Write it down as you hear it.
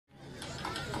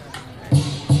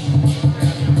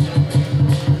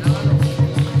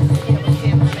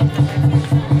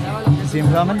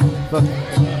him coming? Look.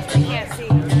 I can't see.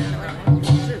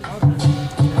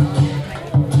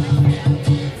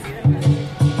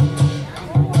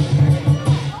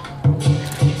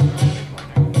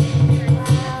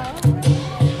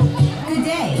 Good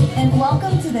day, and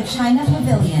welcome to the China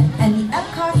Pavilion and the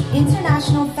Epcot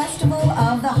International Festival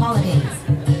of the Holidays.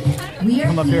 We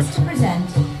are pleased to present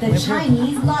the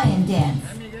Chinese Lion Dance.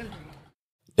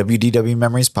 WDW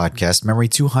Memories Podcast, Memory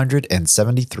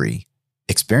 273,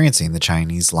 Experiencing the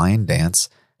Chinese Lion Dance,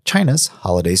 China's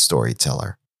Holiday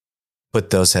Storyteller.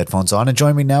 Put those headphones on and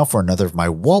join me now for another of my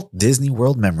Walt Disney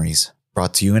World memories,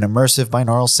 brought to you in immersive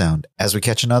binaural sound as we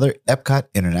catch another Epcot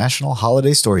International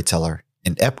Holiday Storyteller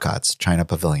in Epcot's China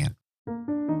Pavilion.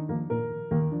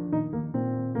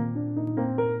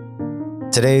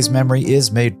 Today's memory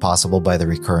is made possible by the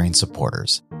recurring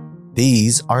supporters.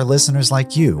 These are listeners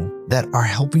like you that are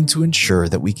helping to ensure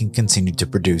that we can continue to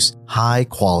produce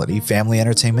high-quality family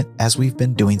entertainment as we've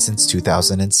been doing since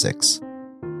 2006.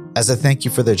 As a thank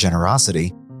you for their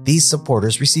generosity, these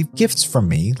supporters receive gifts from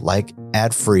me like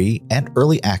ad-free and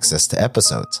early access to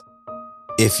episodes.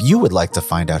 If you would like to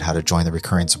find out how to join the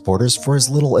recurring supporters for as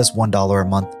little as $1 a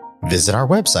month, visit our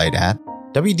website at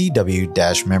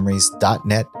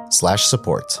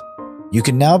wdw-memories.net/support. You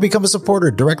can now become a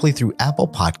supporter directly through Apple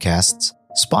Podcasts,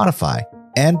 Spotify,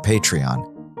 and Patreon,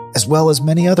 as well as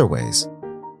many other ways.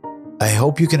 I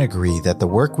hope you can agree that the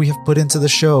work we have put into the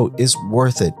show is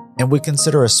worth it and would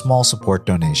consider a small support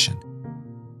donation.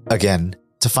 Again,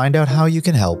 to find out how you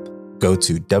can help, go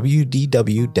to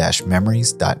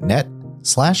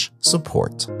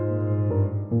wdw-memories.net/support.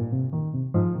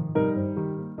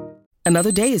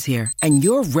 Another day is here, and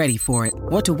you're ready for it.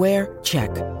 What to wear? Check.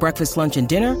 Breakfast, lunch, and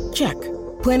dinner? Check.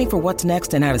 Planning for what's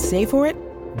next and how to save for it?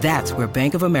 That's where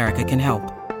Bank of America can help.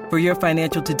 For your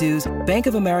financial to-dos, Bank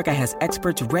of America has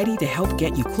experts ready to help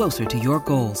get you closer to your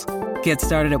goals. Get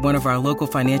started at one of our local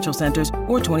financial centers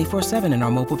or 24/7 in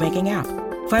our mobile banking app.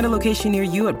 Find a location near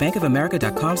you at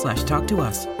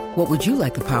bankofamerica.com/talktous. What would you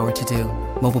like the power to do?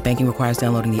 Mobile banking requires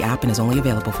downloading the app and is only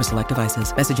available for select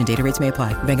devices. Message and data rates may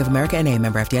apply. Bank of America N.A.,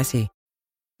 member FDIC.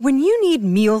 When you need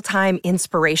mealtime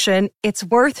inspiration, it's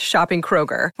worth shopping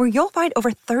Kroger, where you'll find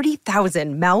over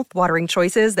 30,000 mouth-watering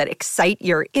choices that excite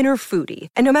your inner foodie.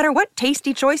 And no matter what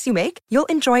tasty choice you make, you'll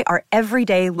enjoy our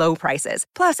everyday low prices,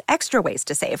 plus extra ways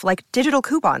to save, like digital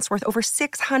coupons worth over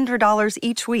 $600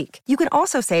 each week. You can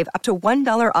also save up to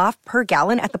 $1 off per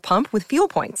gallon at the pump with fuel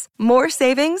points. More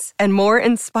savings and more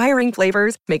inspiring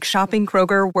flavors make shopping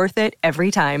Kroger worth it every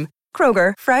time.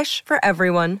 Kroger, fresh for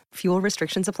everyone. Fuel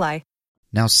restrictions apply.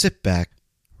 Now sit back,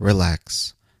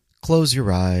 relax, close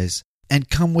your eyes, and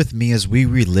come with me as we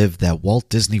relive that Walt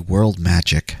Disney World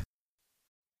magic.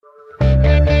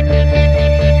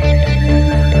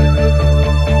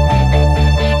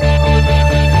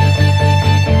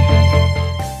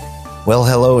 Well,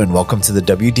 hello and welcome to the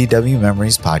WDW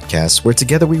Memories Podcast, where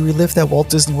together we relive that Walt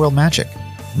Disney World magic.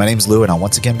 My name's Lou, and I'll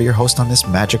once again be your host on this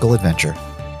magical adventure.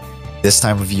 This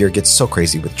time of year gets so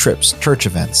crazy with trips, church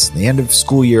events, the end of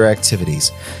school year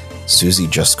activities. Susie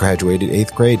just graduated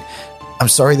 8th grade. I'm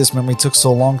sorry this memory took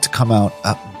so long to come out,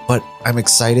 but I'm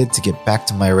excited to get back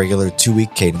to my regular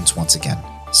 2-week cadence once again.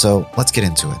 So let's get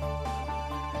into it.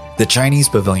 The Chinese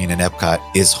Pavilion in Epcot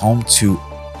is home to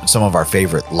some of our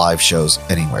favorite live shows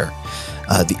anywhere.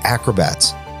 The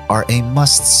acrobats are a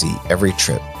must-see every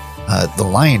trip. The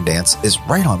Lion Dance is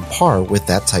right on par with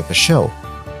that type of show.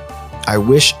 I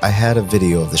wish I had a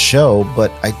video of the show,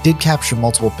 but I did capture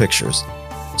multiple pictures.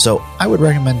 So I would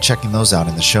recommend checking those out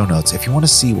in the show notes if you want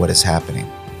to see what is happening.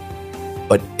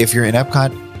 But if you're in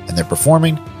Epcot and they're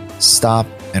performing, stop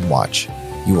and watch.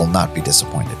 You will not be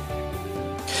disappointed.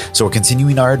 So we're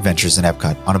continuing our adventures in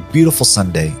Epcot on a beautiful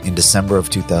Sunday in December of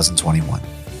 2021.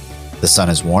 The sun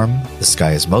is warm, the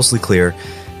sky is mostly clear,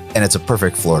 and it's a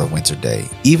perfect Florida winter day,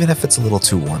 even if it's a little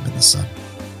too warm in the sun.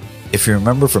 If you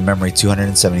remember from Memory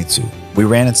 272, we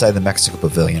ran inside the Mexico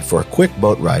Pavilion for a quick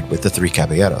boat ride with the Three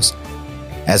Caballeros.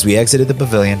 As we exited the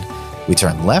pavilion, we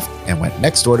turned left and went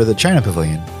next door to the China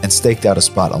Pavilion and staked out a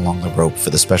spot along the rope for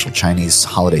the special Chinese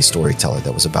holiday storyteller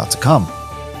that was about to come.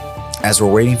 As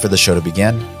we're waiting for the show to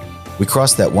begin, we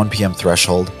crossed that 1 p.m.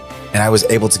 threshold, and I was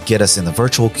able to get us in the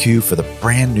virtual queue for the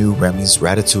brand new Remy's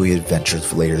Ratatouille Adventures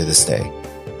for later this day.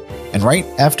 And right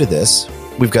after this,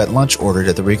 we've got lunch ordered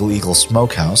at the Regal Eagle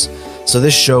Smokehouse, so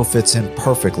this show fits in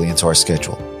perfectly into our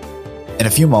schedule. In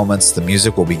a few moments, the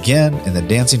music will begin and the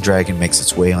dancing dragon makes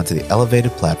its way onto the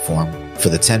elevated platform for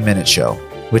the 10-minute show,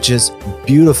 which is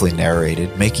beautifully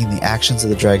narrated, making the actions of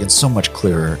the dragon so much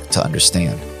clearer to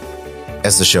understand.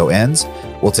 As the show ends,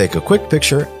 We'll take a quick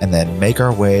picture and then make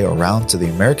our way around to the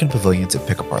American Pavilion to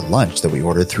pick up our lunch that we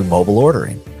ordered through mobile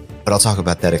ordering. But I'll talk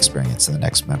about that experience in the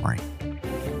next memory.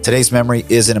 Today's memory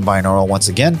isn't in binaural once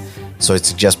again, so I'd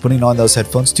suggest putting on those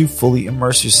headphones to fully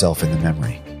immerse yourself in the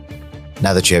memory.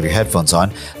 Now that you have your headphones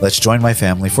on, let's join my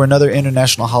family for another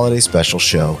International Holiday Special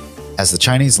show as the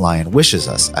Chinese Lion wishes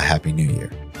us a Happy New Year.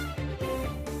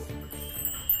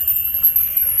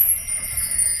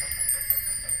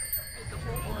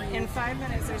 In 5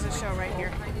 minutes, there's a show right here.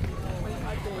 How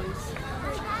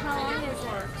long is it?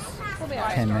 We'll be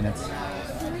 10 minutes.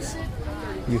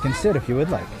 You can sit if you would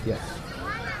like, yes.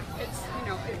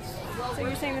 So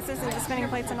you're saying this isn't the spinning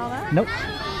plates and all that? Nope.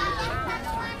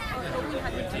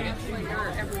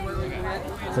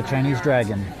 It's a Chinese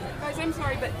dragon. Guys, I'm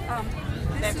sorry, but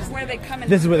this is where they come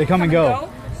and This is where they come and go.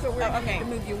 So we're going to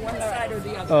move you one side or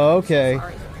the other. Oh, okay.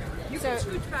 Sorry. You can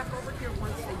switch back over here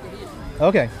once they get in.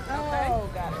 Okay. Oh,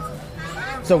 got it.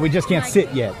 So we just can't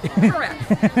sit yet. Correct.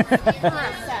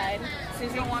 Correct. So you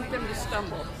don't want them to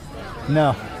stumble.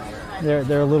 No.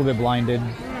 They're a little bit blinded.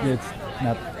 It's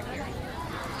not.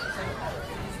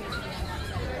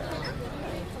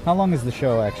 How long is the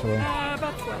show actually?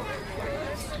 About 12.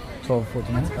 12,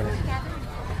 14 minutes? Okay.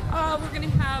 We're going to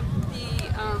have the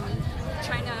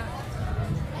China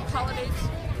Holidays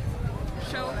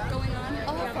show going on.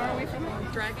 Oh, how far away from it?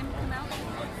 Dragon come out.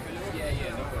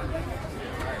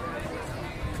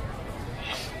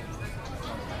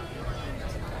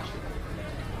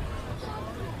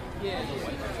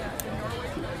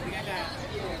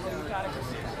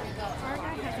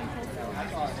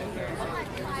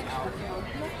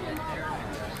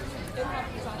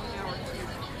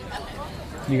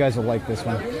 You guys will like this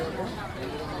one.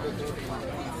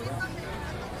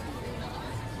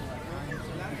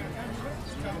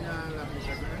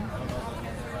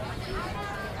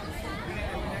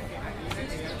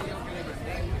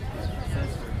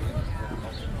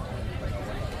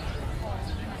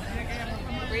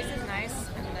 Breeze is nice.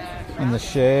 In the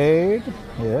shade,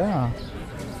 yeah.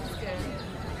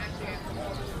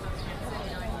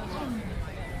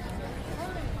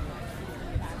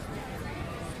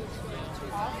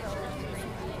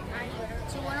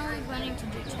 So when are we planning to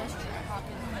do test track?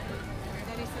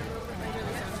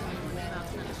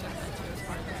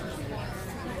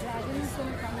 Dragon's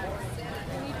gonna come out.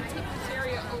 We need to take this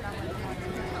area open.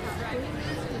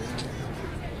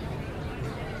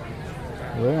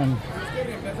 We're in.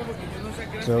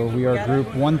 So we are group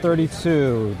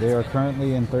 132. They are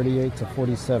currently in 38 to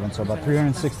 47, so about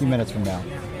 360 minutes from now.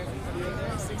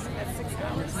 6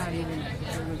 hours. Not even.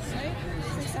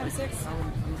 6 on 6.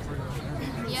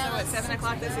 Yeah, So at 7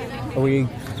 o'clock this evening? Are we? You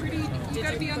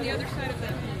got to be on the other side of the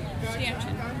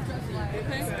stanchion.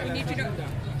 Okay? We need you to.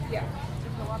 Yeah.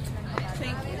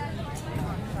 Thank you.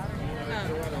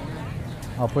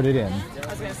 I'll put it in. I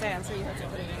was going to say, I'm sure you have to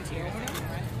put it into your thing,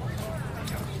 right?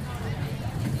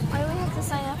 why do we have to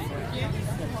sign up for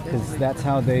it? Because that's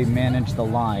how they manage the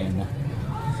line.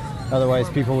 Otherwise,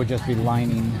 people would just be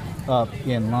lining up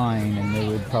in line, and they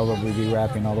would probably be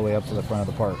wrapping all the way up to the front of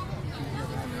the park.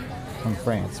 From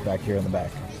France, back here in the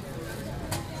back.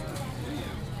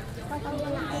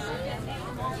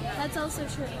 That's also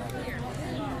true.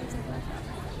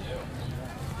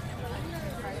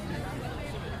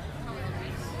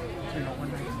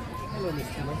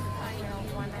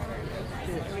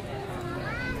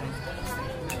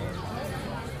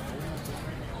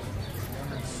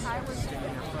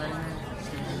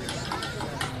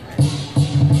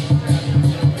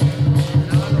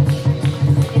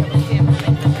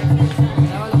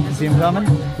 See him coming?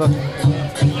 Look. I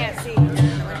can't see.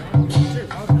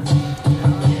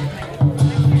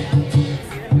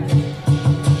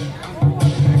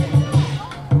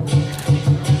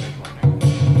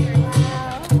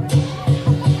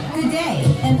 Good day,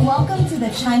 and welcome to the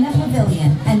China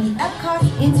Pavilion and the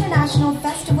Epcot International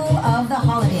Festival of the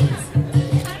Holidays.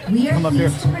 We are Come up here.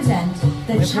 pleased to present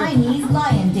the Chinese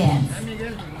Lion Dance.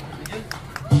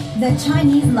 The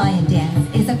Chinese Lion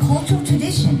Dance is a cultural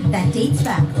tradition that dates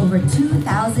back over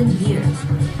 2,000 years.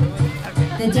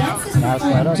 The dance is Now slide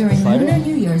performed up, during slide Lunar in.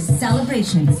 New Year's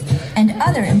celebrations and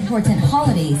other important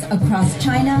holidays across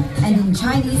China and in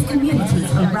Chinese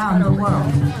communities around the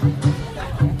world.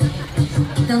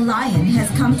 The lion has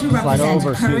come to represent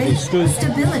over, courage, Susie.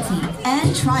 stability,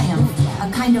 and triumph, a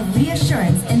kind of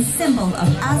reassurance and symbol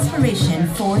of aspiration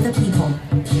for the people.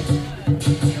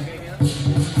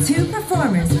 Two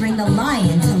performers bring the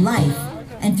lion to life,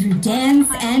 and through dance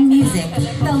and music,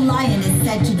 the lion is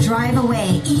said to drive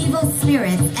away evil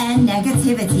spirits and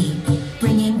negativity,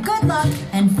 bringing good luck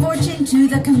and fortune to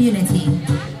the community.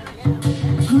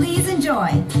 Please enjoy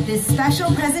enjoy this special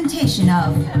presentation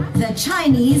of the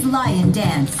Chinese Lion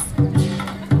Dance.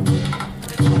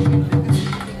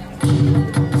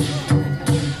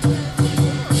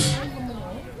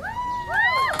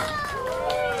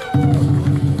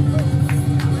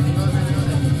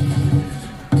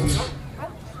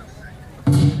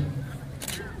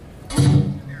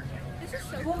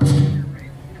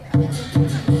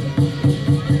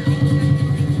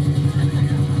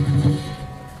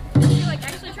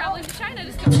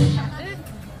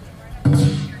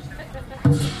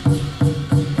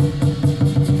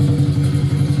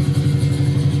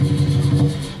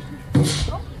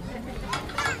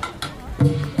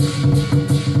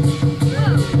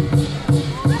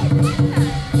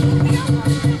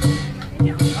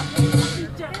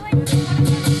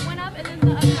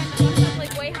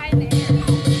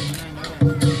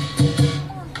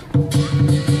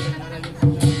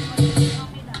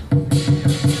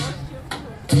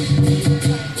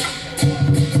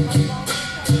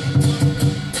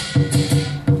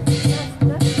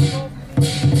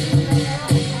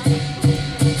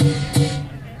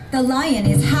 The lion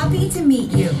is happy to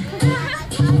meet you.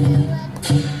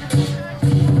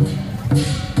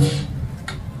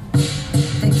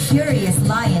 The curious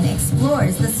lion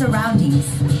explores the surroundings.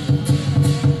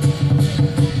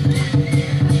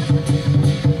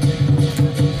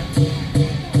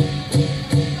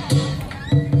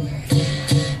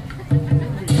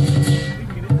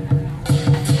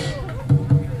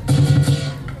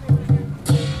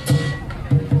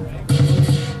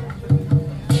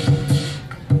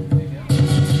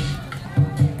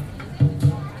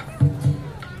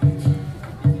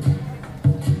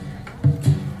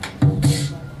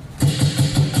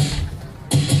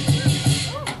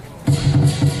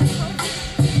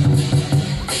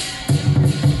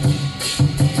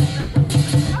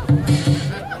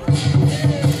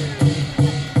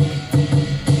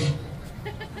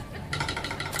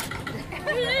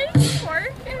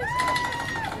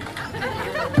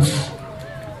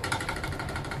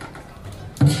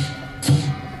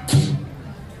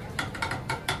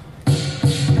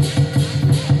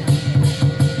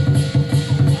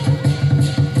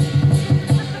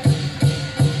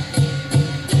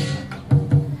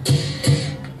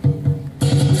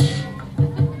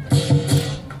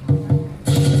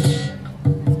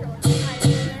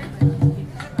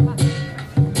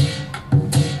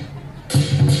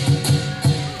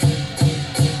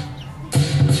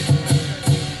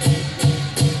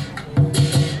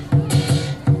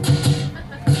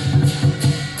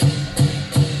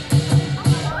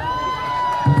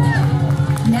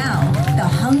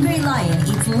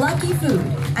 Lucky food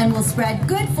and will spread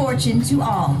good fortune to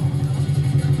all.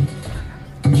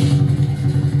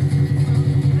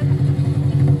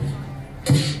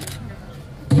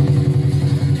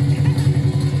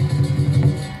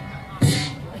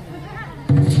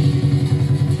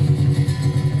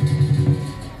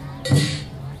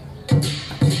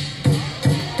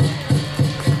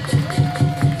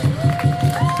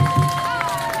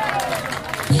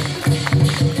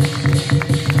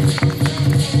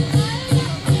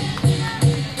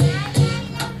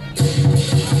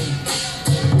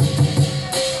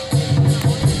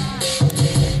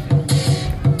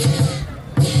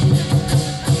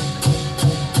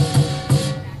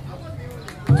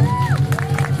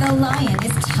 The lion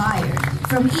is tired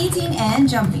from eating and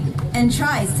jumping and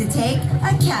tries to take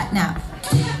a cat nap.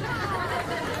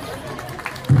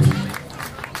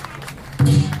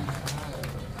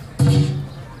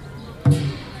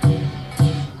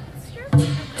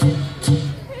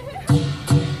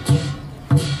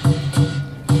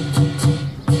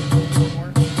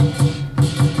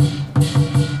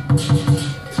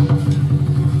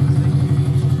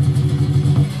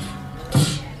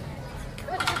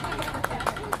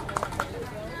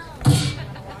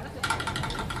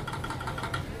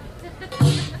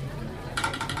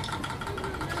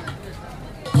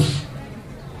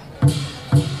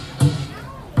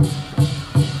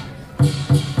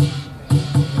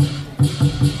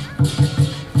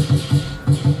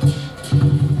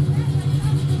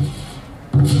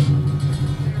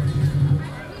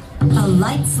 A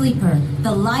light sleeper,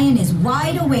 the lion is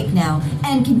wide awake now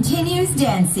and continues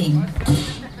dancing.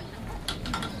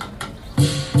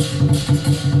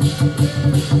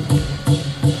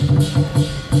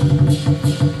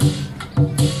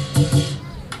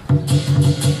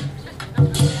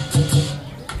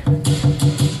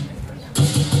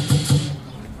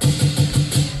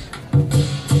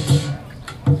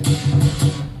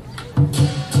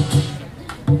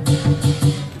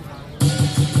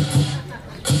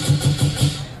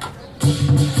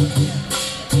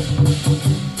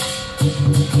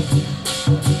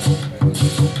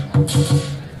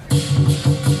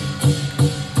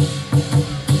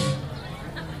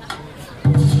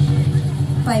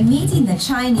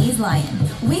 Chinese lion.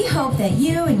 We hope that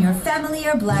you and your family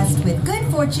are blessed with good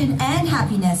fortune and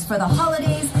happiness for the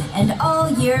holidays and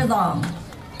all year long.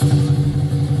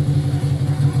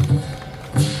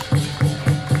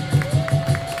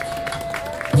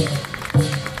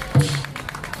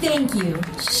 Thank you.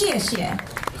 谢谢.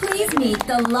 Please meet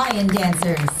the lion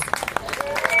dancers.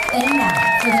 And now,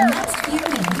 for the next few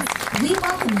minutes, we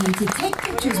welcome you to take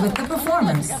pictures with the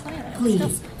performers.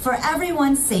 Please, for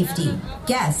everyone's safety,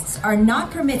 guests are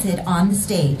not permitted on the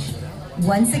stage.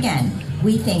 Once again,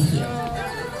 we thank you.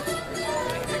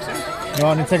 You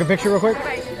want to take a picture real quick?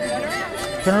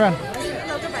 Turn around.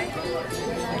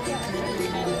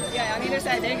 Yeah, on either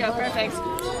side. There you go. Perfect.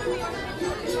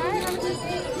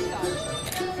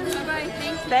 Bye-bye.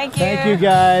 Thank you. Thank you. Thank you,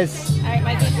 guys. All right,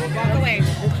 Mikey, walk away.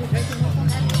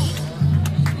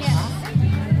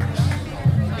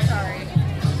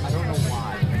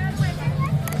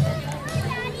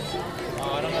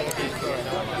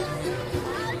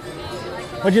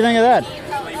 What'd you think of that?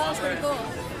 That's pretty cool.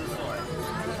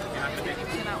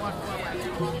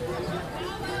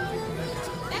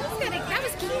 That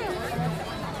was cute.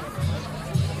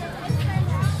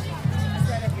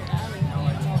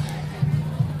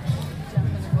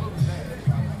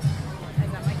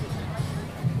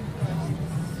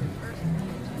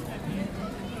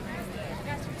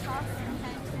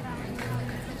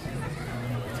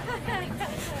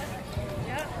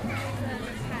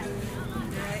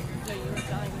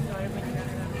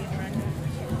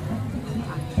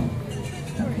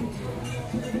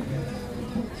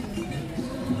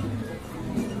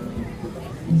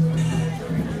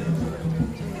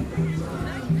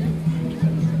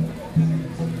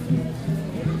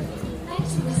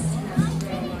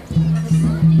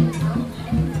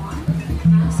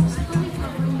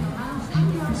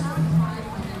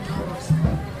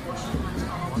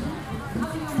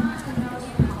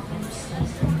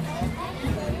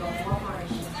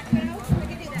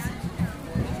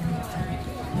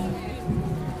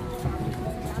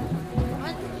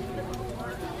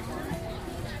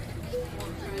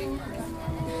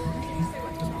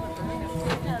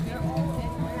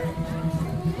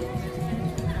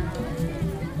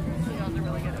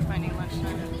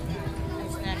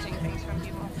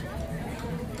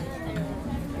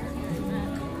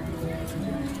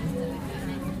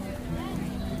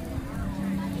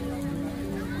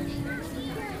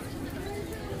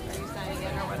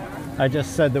 I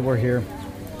just said that we're here.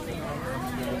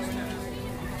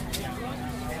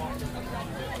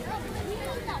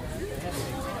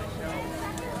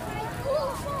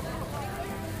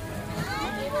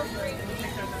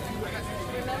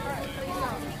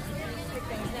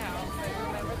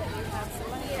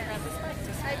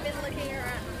 I've been looking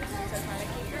around.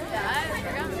 I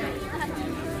forgot.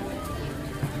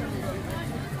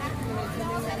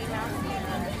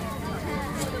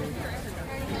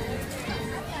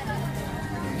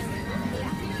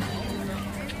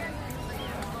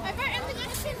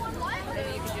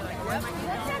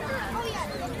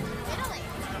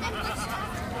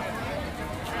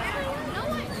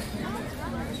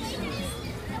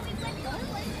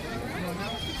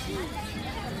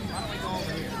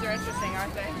 They're interesting,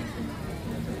 aren't they?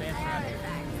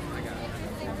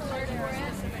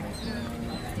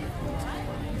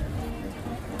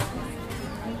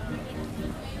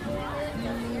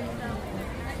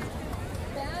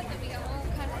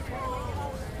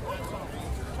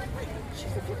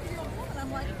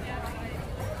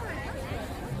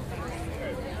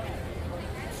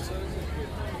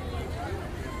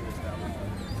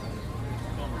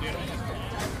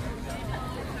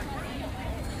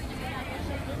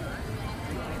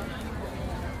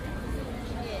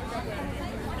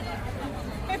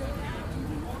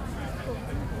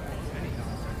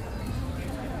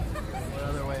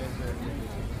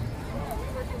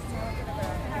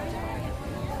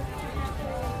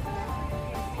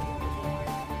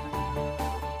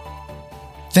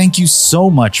 Thank you so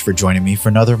much for joining me for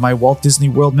another of my Walt Disney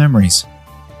World memories.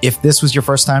 If this was your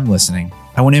first time listening,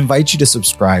 I want to invite you to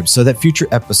subscribe so that future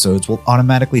episodes will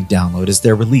automatically download as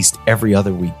they're released every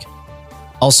other week.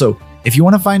 Also, if you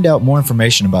want to find out more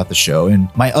information about the show and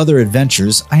my other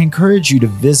adventures, I encourage you to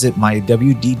visit my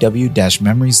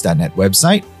wdw-memories.net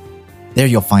website. There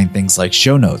you'll find things like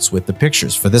show notes with the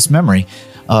pictures for this memory,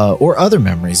 or other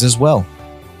memories as well.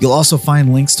 You'll also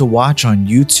find links to watch on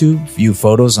YouTube, view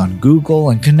photos on Google,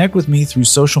 and connect with me through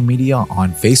social media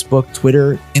on Facebook,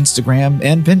 Twitter, Instagram,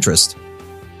 and Pinterest.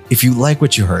 If you like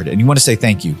what you heard and you want to say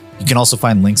thank you, you can also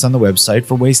find links on the website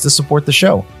for ways to support the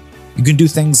show. You can do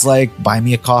things like buy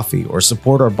me a coffee or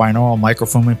support our binaural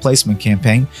microphone replacement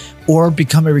campaign or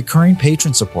become a recurring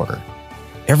patron supporter.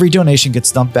 Every donation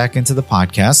gets dumped back into the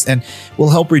podcast and will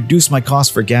help reduce my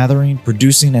cost for gathering,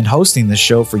 producing, and hosting this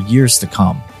show for years to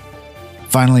come.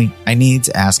 Finally, I need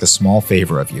to ask a small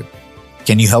favor of you.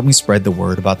 Can you help me spread the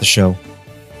word about the show?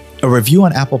 A review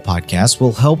on Apple Podcasts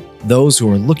will help those who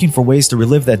are looking for ways to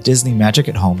relive that Disney magic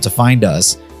at home to find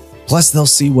us. Plus, they'll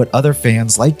see what other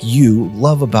fans like you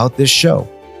love about this show.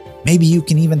 Maybe you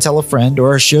can even tell a friend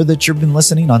or share that you've been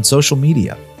listening on social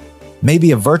media.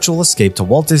 Maybe a virtual escape to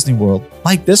Walt Disney World,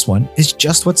 like this one, is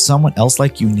just what someone else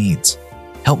like you needs.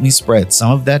 Help me spread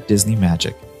some of that Disney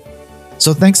magic.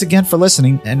 So thanks again for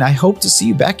listening, and I hope to see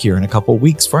you back here in a couple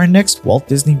weeks for our next Walt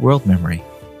Disney World memory.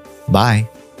 Bye.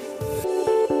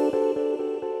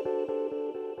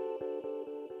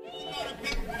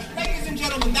 Ladies and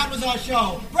gentlemen, that was our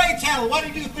show. Pray tell, what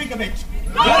did you think of it?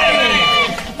 Great!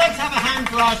 Let's have a hand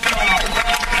for our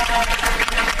show.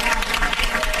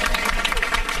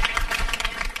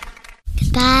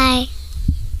 Bye.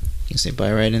 You say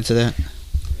bye right into that?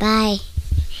 Bye.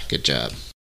 Good job.